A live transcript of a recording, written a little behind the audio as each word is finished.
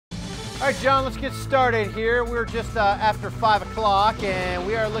All right, John, let's get started here. We're just after 5 o'clock, and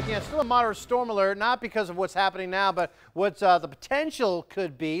we are looking at still a moderate storm alert, not because of what's happening now, but what the potential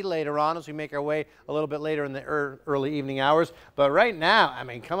could be later on as we make our way a little bit later in the early evening hours. But right now, I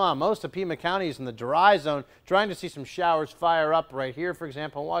mean, come on, most of Pima County is in the dry zone, trying to see some showers fire up right here, for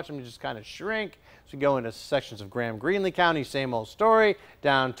example. Watch them just kind of shrink. So we go into sections of Graham-Greeley County, same old story.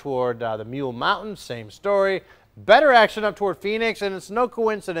 Down toward the Mule Mountains, same story. Better action up toward Phoenix, and it's no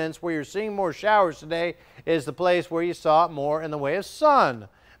coincidence where you're seeing more showers today is the place where you saw more in the way of sun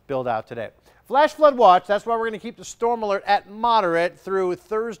build out today. Flash flood watch, that's why we're going to keep the storm alert at moderate through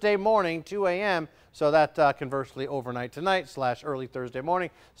Thursday morning, 2 a.m. So that conversely overnight tonight / early Thursday morning.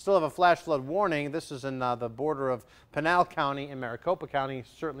 Still have a flash flood warning. This is in the border of Pinal County and Maricopa County,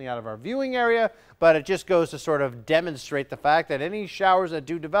 certainly out of our viewing area, but it just goes to sort of demonstrate the fact that any showers that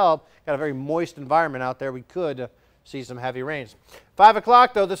do develop, got a very moist environment out there, we could see some heavy rains. 5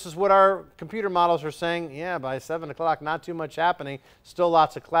 o'clock, though, this is what our computer models are saying. Yeah, by 7 o'clock, not too much happening. Still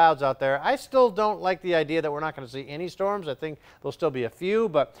lots of clouds out there. I still don't like the idea that we're not going to see any storms. I think there'll still be a few,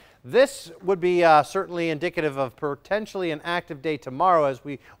 but this would be certainly indicative of potentially an active day tomorrow as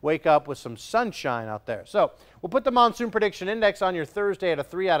we wake up with some sunshine out there. So we'll put the monsoon prediction index on your Thursday at a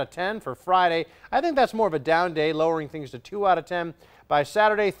 3 out of 10. For Friday, I think that's more of a down day, lowering things to 2 out of 10. By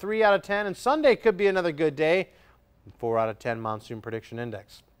Saturday, 3 out of 10. And Sunday could be another good day. 4 out of 10 monsoon prediction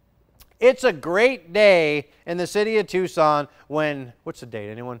index. It's a great day in the city of Tucson when, what's the date,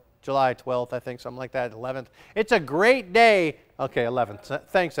 anyone? July 12th, I think, something like that, 11th. It's a great day. Okay, 11th.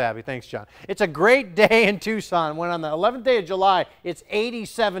 Thanks, Abby. Thanks, John. It's a great day in Tucson when on the 11th day of July, it's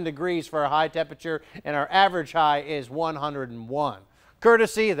 87 degrees for a high temperature, and our average high is 101.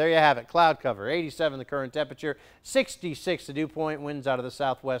 Courtesy, there you have it, cloud cover, 87 the current temperature, 66 the dew point, winds out of the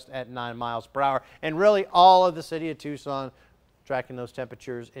southwest at 9 miles per hour. And really all of the city of Tucson tracking those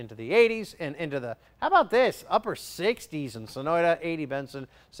temperatures into the 80s and into the, how about this, upper 60s in Sonoyta, 80 Benson,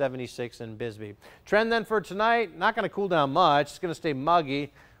 76 in Bisbee. Trend then for tonight, not going to cool down much. It's going to stay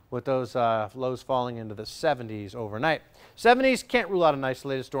muggy with those lows falling into the 70s overnight. 70s, can't rule out an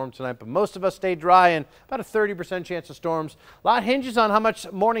isolated storm tonight, but most of us stay dry and about a 30% chance of storms. A lot hinges on how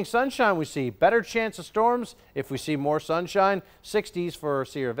much morning sunshine we see. Better chance of storms if we see more sunshine. 60s for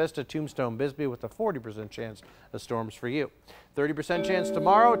Sierra Vista, Tombstone, Bisbee with a 40% chance of storms for you. 30% chance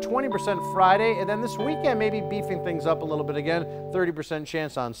tomorrow, 20% Friday, and then this weekend maybe beefing things up a little bit again. 30%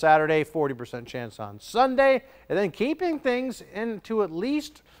 chance on Saturday, 40% chance on Sunday, and then keeping things into at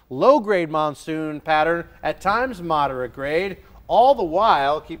least low-grade monsoon pattern, at times moderate grade, all the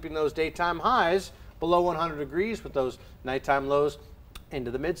while keeping those daytime highs below 100 degrees with those nighttime lows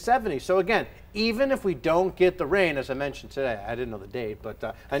into the mid-70s. So again, even if we don't get the rain, as I mentioned today, I didn't know the date,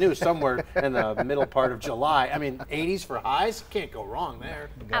 but I knew somewhere in the middle part of July. I mean, 80s for highs, can't go wrong there.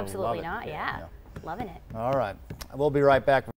 Absolutely not, yeah. Loving it. All right, we'll be right back.